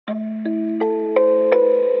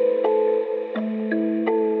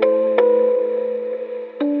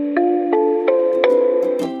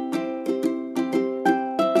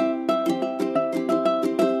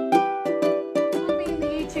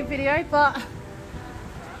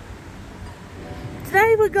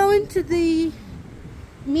Today we're going to the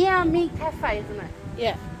MeowMe Cafe, isn't it?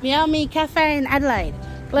 Yeah, MeowMe Cafe in Adelaide,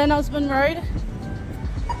 Glen Osmond Road.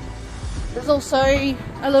 There's also a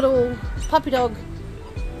little puppy dog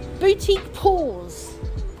boutique paws.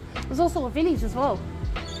 There's also a Vinnie's as well.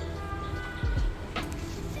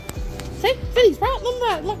 See, Vinnie's right on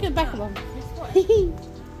that. Look at the back of them.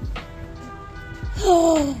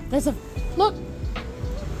 Oh, there's a look.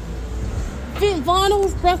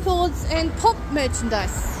 Vinyls, records, and pop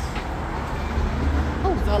merchandise.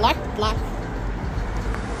 Oh, I like the black.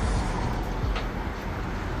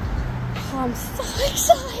 Oh, I'm so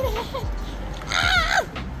excited. Ah!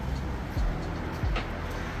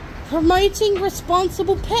 Promoting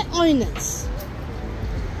responsible pet owners.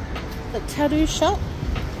 The tattoo shop.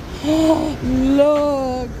 Oh,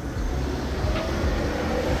 look.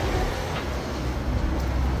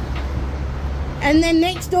 And then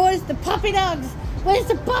next door is the puppy dogs. Where's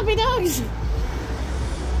the puppy dogs?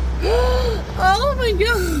 Oh my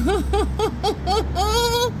god.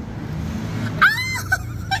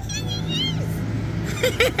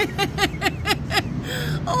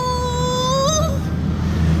 Oh,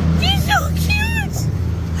 he's so cute.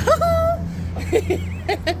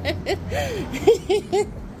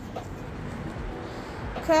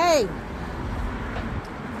 Okay.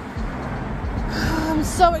 I'm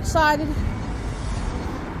so excited.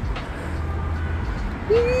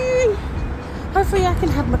 Hopefully I can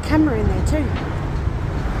have my camera in there too.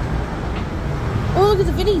 Oh, look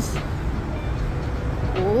at the Vinnies.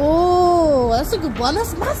 Oh, that's a good one.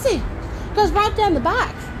 That's massive. Goes right down the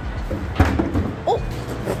back. Oh,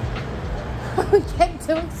 I'm getting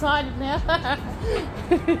too excited now.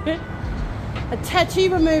 A tattoo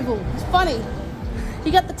removal. It's funny.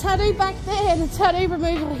 You got the tattoo back there and the tattoo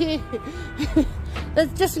removal here.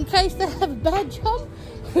 That's just in case they have a bad job.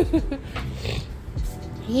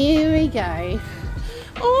 Here we go.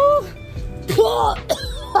 Oh!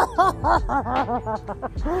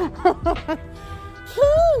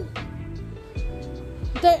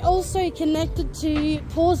 They're also connected to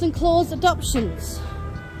Paws and Claws Adoptions.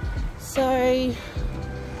 So,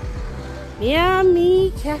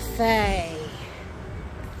 MeowMe Cafe.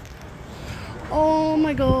 Oh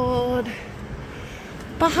my god.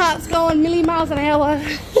 My heart's going a million miles an hour.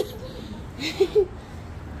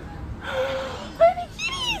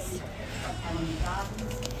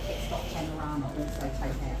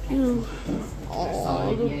 Oh,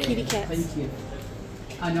 little kitty cats.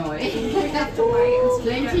 I know. You have to wait. There's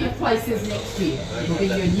plenty of places next year. It'll be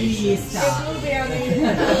your New Year start. Look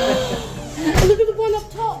at the one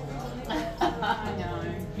up top. I know.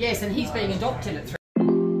 Yes, and he's being adopted at 3.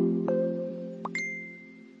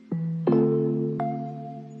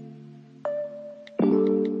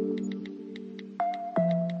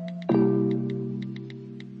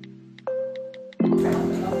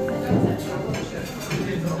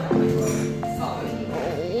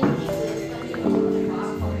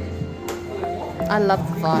 I love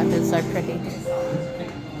the vibe, it's so pretty.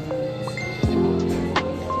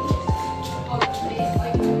 Oh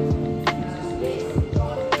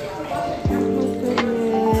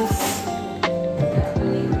goodness.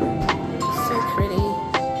 So pretty.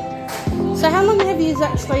 So how long have you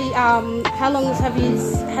actually, how long have you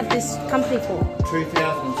had this company for?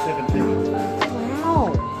 2017.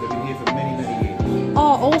 Wow. They've been here for many, many years.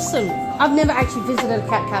 Oh, awesome. I've never actually visited a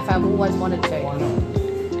cat cafe, I've always wanted to. Why not?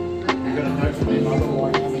 You've got a note from your mother why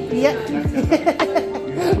you're coming to Yep. the cat cafe.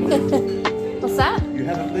 What's that? You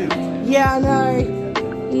haven't lived. Yeah, I know.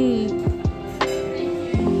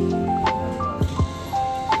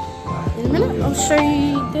 In a minute, I'll show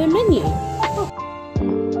you the menu. Oh.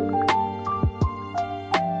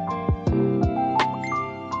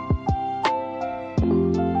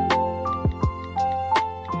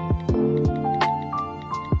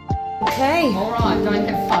 Okay. All right, go and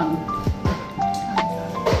have fun.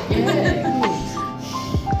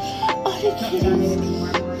 Oh, the kitties.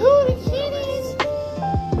 Oh, the kitties.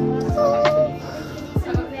 Oh.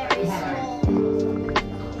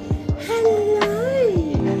 Hello.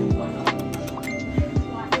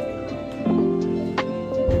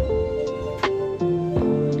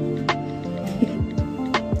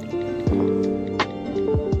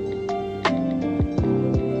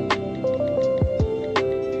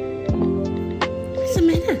 What's the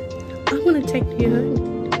matter? I want to take you home.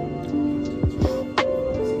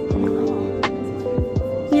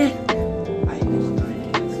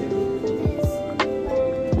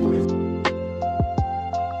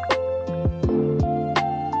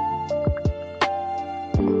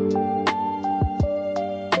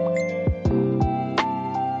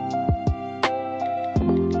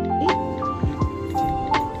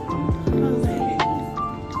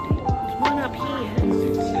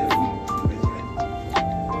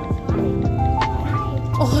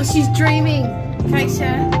 Oh, she's dreaming.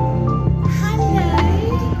 Keisha. Hello.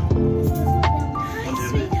 Hi,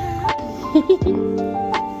 sweetheart.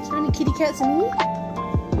 Is there any kitty cats in here?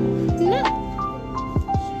 No.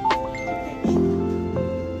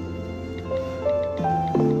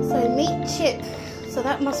 So meat chip. So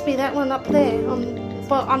that must be that one up there. What's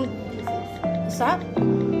that?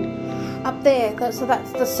 Up there. So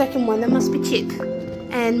that's the second one. That must be Chip.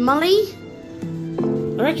 And Molly.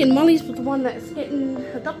 I reckon Molly's the one that's getting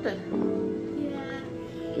adopted.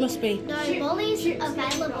 Yeah. Must be. No, Molly's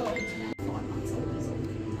available.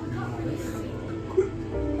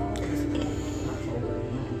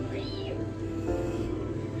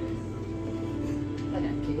 I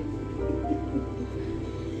don't care.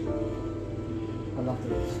 I love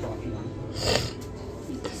the stripy one.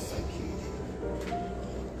 He's so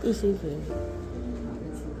cute. Is he good?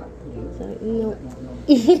 It's He's like, nope.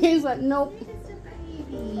 He's like, nope.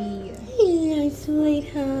 Hello,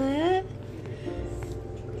 sweetheart.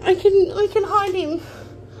 I can hide him.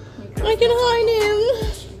 I can hide him.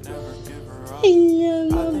 Hello,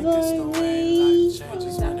 my baby.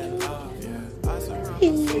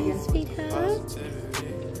 Hello, sweetheart.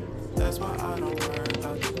 That's why I don't worry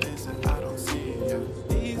about the things that I don't see.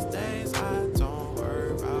 These days I don't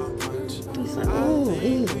worry about much. He's like, oh,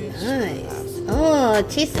 nice. Oh,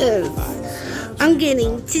 kisses. I'm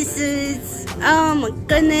getting kisses. Oh my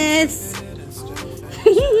goodness.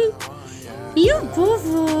 You're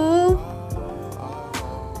beautiful.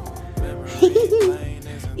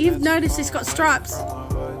 You've noticed it's got stripes.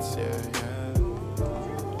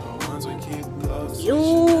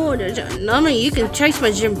 Oh, Nana, you can chase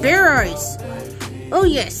my Jimberos. Oh,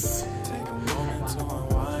 yes.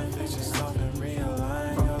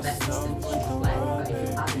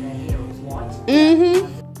 Mm-hmm.